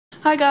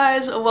Hi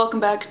guys, welcome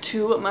back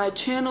to my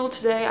channel.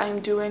 Today I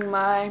am doing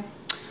my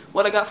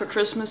what I got for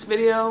Christmas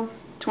video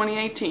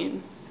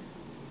 2018.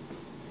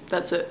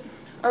 That's it.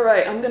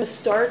 Alright, I'm gonna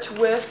start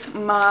with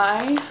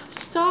my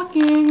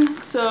stocking.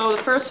 So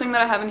the first thing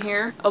that I have in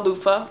here, a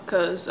loofah,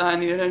 because I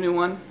needed a new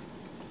one.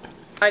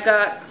 I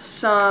got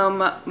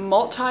some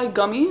multi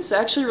gummies. I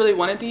actually really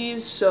wanted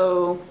these,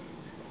 so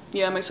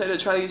yeah, I'm excited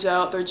to try these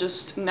out. They're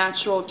just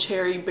natural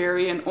cherry,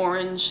 berry, and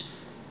orange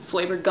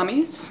flavored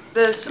gummies.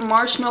 This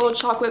marshmallow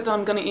chocolate that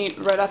I'm gonna eat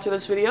right after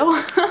this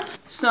video.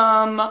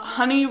 Some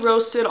honey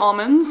roasted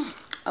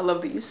almonds. I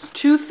love these.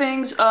 Two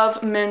things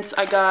of mints.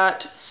 I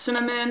got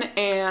cinnamon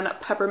and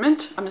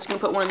peppermint. I'm just gonna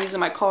put one of these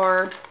in my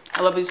car.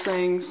 I love these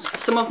things.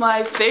 Some of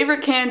my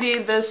favorite candy.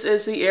 This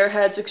is the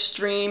Airheads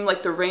Extreme,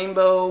 like the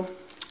rainbow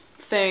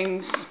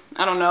things.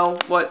 I don't know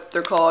what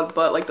they're called,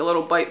 but like the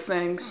little bite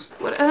things.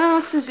 What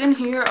else is in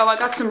here? Oh, I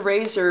got some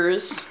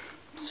razors.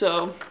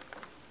 So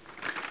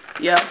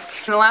yeah.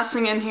 And the last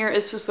thing in here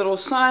is this little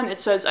sign. It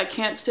says, "I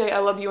can't stay, I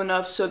love you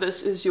enough, so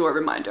this is your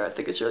reminder." I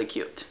think it's really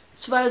cute.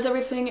 So that is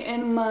everything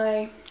in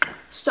my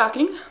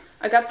stocking.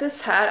 I got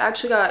this hat. I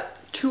actually got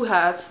two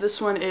hats.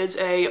 This one is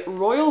a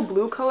royal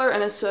blue color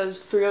and it says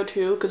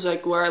 302 because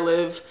like where I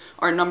live,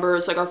 our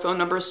numbers, like our phone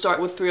numbers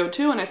start with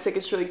 302, and I think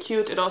it's really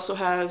cute. It also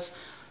has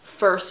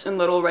first in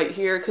little right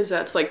here because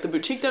that's like the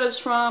boutique that it's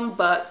from,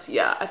 but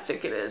yeah, I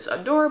think it is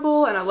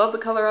adorable and I love the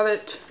color of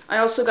it. I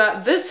also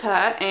got this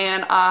hat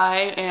and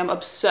I am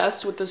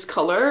obsessed with this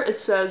color. It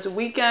says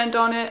weekend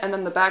on it and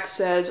then the back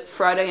says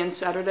Friday and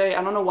Saturday.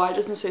 I don't know why it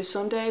doesn't say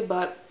Sunday,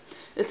 but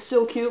it's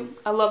still cute.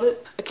 I love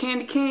it. A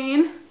candy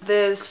cane.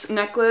 This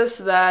necklace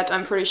that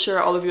I'm pretty sure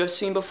all of you have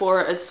seen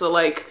before. It's the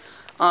like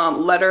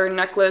letter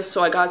necklace,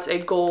 so I got a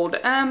gold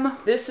M.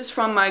 This is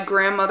from my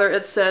grandmother.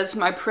 It says,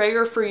 "My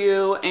prayer for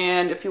you,"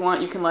 and if you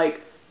want you can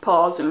like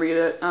pause and read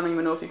it. I don't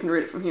even know if you can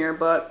read it from here,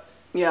 but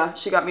yeah,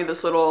 she got me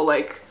this little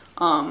like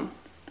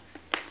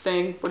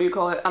thing, what do you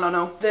call it? I don't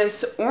know.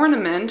 This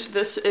ornament,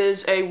 this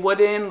is a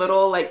wooden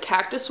little like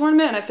cactus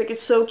ornament and I think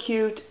it's so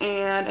cute,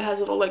 and it has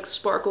little like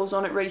sparkles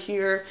on it right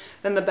here.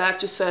 Then the back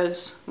just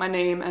says my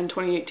name and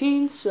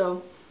 2018,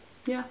 so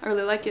yeah, I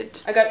really like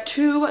it. I got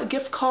two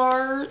gift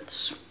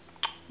cards.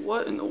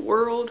 What in the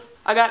world?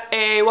 I got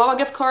a Wawa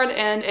gift card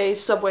and a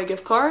Subway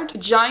gift card.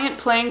 Giant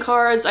playing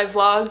cards. I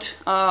vlogged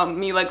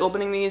me like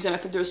opening these and I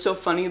think they're so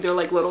funny. They're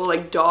like little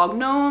like dog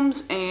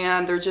gnomes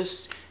and they're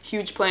just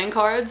huge playing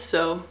cards,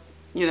 so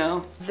you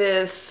know.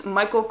 This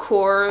Michael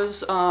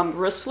Kors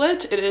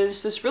wristlet. It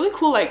is this really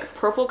cool like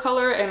purple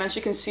color, and as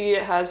you can see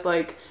it has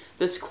like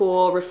this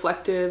cool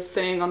reflective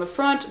thing on the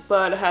front,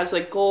 but it has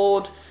like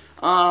gold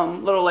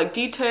little like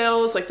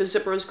details, like the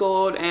zipper is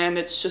gold, and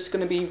it's just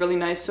gonna be really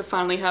nice to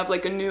finally have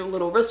like a new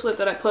little wristlet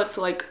that I put for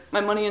like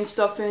my money and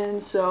stuff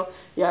in. So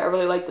yeah, I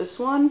really like this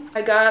one.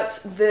 I got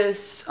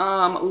this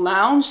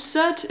lounge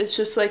set. It's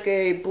just like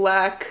a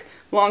black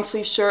long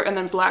sleeve shirt and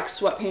then black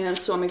sweatpants,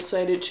 so I'm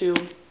excited to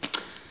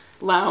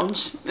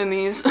lounge in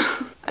these.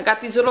 I got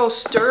these little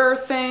stir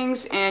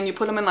things and you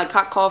put them in like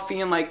hot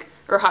coffee and like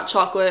or hot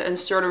chocolate and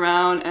stir it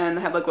around, and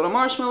they have like little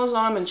marshmallows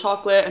on them and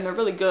chocolate, and they're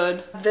really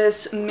good.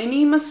 This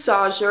mini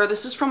massager,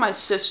 this is from my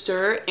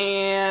sister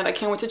and I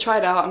can't wait to try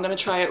it out. I'm gonna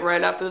try it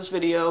right after this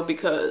video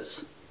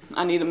because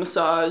I need a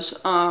massage.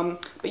 But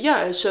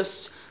yeah, it's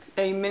just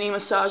a mini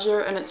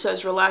massager and it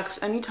says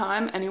relax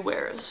anytime,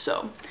 anywhere.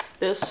 So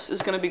this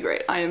is gonna be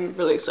great. I am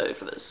really excited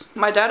for this.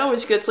 My dad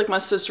always gets like my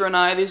sister and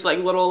I these like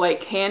little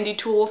like handy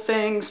tool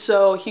things,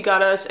 so he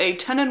got us a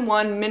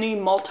 10-in-1 mini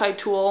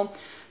multi-tool.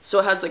 So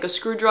it has like a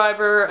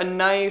screwdriver, a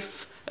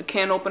knife, a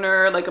can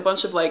opener, like a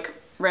bunch of like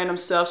random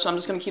stuff. So I'm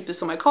just gonna keep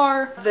this in my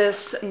car.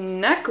 This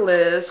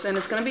necklace, and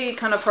it's gonna be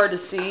kind of hard to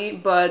see,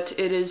 but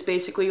it is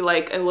basically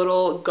like a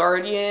little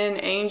guardian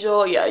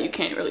angel. Yeah, you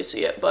can't really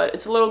see it, but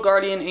it's a little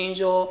guardian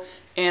angel,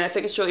 and I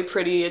think it's really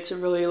pretty. It's a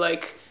really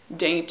like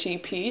dainty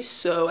piece,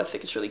 so I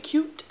think it's really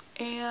cute.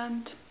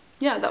 And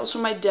yeah, that was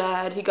from my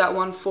dad. He got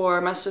one for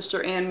my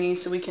sister and me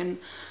so we can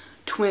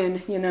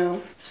twin, you know.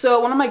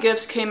 So one of my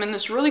gifts came in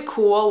this really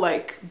cool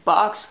like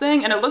box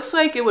thing, and it looks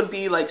like it would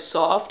be like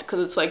soft because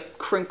it's like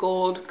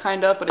crinkled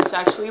kind of, but it's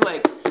actually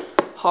like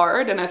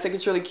hard, and I think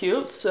it's really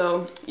cute.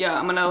 So yeah,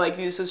 I'm gonna like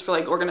use this for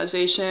like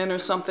organization or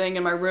something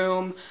in my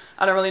room.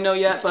 I don't really know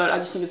yet, but I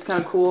just think it's kind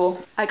of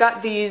cool. I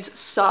got these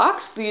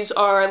socks. These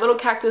are little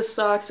cactus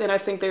socks and I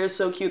think they're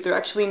so cute. They're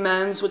actually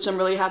men's, which I'm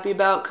really happy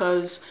about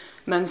because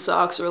men's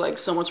socks are like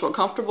so much more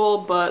comfortable,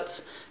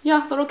 but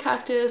yeah, little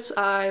cactus,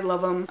 I love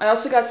them. I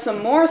also got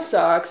some more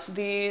socks.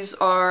 These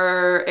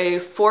are a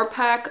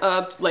 4-pack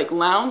of like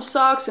lounge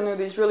socks, and they're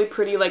these really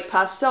pretty like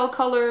pastel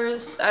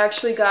colors. I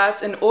actually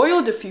got an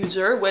oil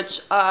diffuser,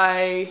 which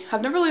I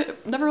have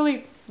never really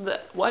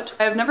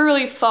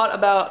thought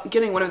about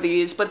getting one of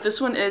these, but this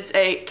one is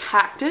a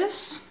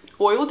cactus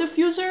oil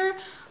diffuser.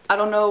 I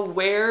don't know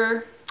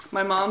where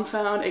my mom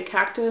found a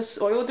cactus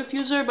oil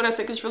diffuser, but I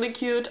think it's really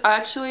cute.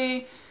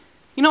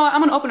 You know what,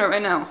 I'm gonna open it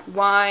right now.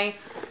 Why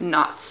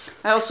not?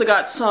 I also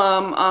got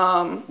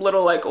some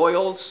little like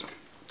oils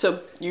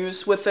to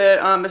use with it.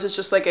 This is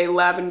just like a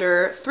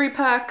lavender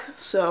 3-pack,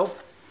 so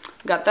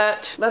Got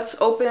that. Let's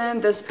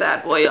open this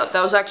bad boy up.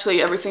 That was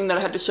actually everything that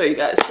I had to show you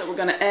guys. So we're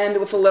gonna end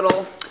with a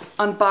little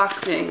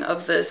unboxing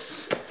of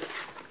this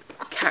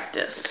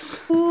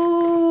cactus.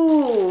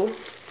 Ooh.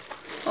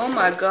 Oh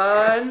my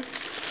god.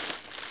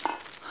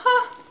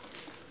 Huh.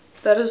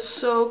 That is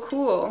so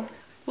cool.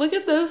 Look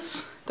at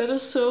this. That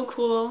is so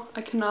cool.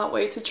 I cannot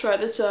wait to try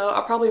this out.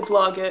 I'll probably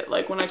vlog it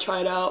like when I try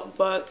it out,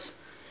 but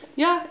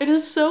yeah, it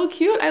is so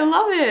cute. I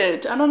love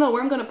it. I don't know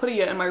where I'm gonna put it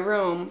yet in my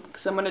room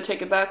because I'm gonna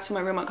take it back to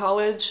my room at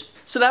college.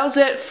 So that was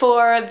it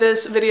for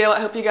this video.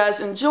 I hope you guys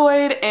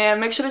enjoyed, and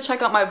make sure to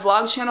check out my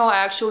vlog channel. I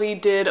actually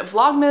did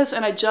Vlogmas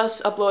and I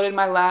just uploaded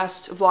my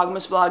last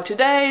Vlogmas vlog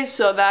today,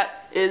 so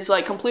that is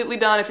like completely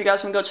done. If you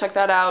guys want to go check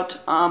that out,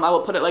 I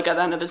will put it like at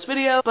the end of this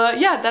video. But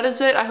yeah, that is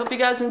it. I hope you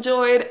guys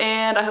enjoyed,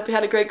 and I hope you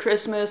had a great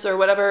Christmas or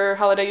whatever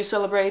holiday you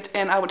celebrate,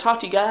 and I will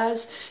talk to you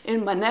guys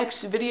in my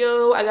next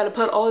video. I gotta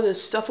put all of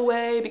this stuff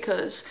away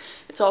because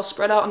it's all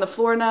spread out on the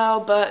floor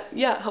now, but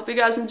yeah, hope you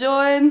guys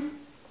enjoyed.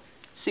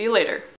 See you later.